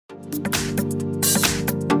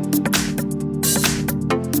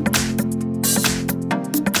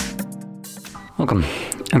Welcome.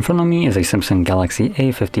 In front of me is a Samsung Galaxy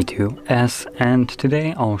A52s, and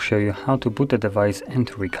today I'll show you how to boot the device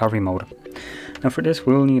into recovery mode. Now for this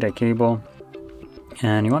we'll need a cable,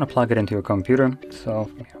 and you want to plug it into your computer. So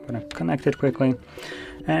I'm going to connect it quickly,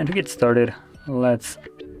 and to get started, let's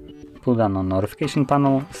pull down on notification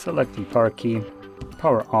panel, select the power key,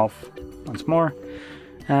 power off once more,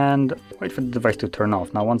 and wait for the device to turn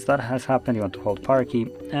off. Now once that has happened, you want to hold power key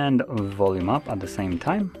and volume up at the same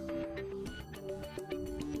time.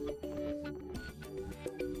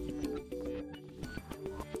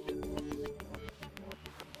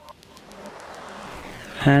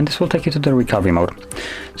 And this will take you to the recovery mode.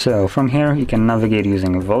 So from here you can navigate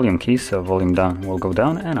using volume keys, so volume down will go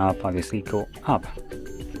down and up obviously go up.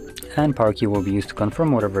 And power key will be used to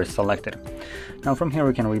confirm whatever is selected. Now from here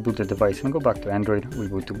we can reboot the device and go back to Android,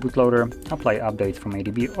 reboot to bootloader, apply updates from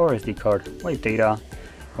ADB or SD card, wipe data,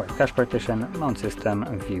 wipe cache partition, mount system,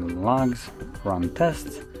 view logs, run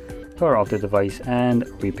tests, power off the device and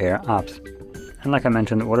repair apps. And like I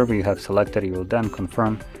mentioned, whatever you have selected you will then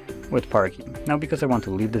confirm with power key. Now because I want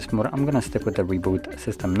to leave this mode, I'm gonna stick with the reboot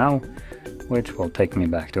system now, which will take me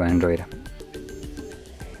back to Android.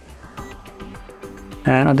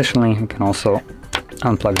 And additionally, you can also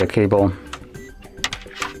unplug the cable.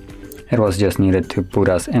 It was just needed to boot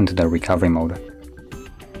us into the recovery mode.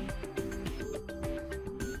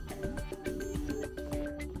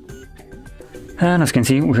 And as you can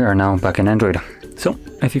see, we are now back in Android. So,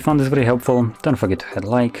 if you found this video helpful, don't forget to hit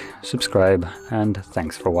like, subscribe, and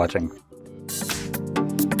thanks for watching.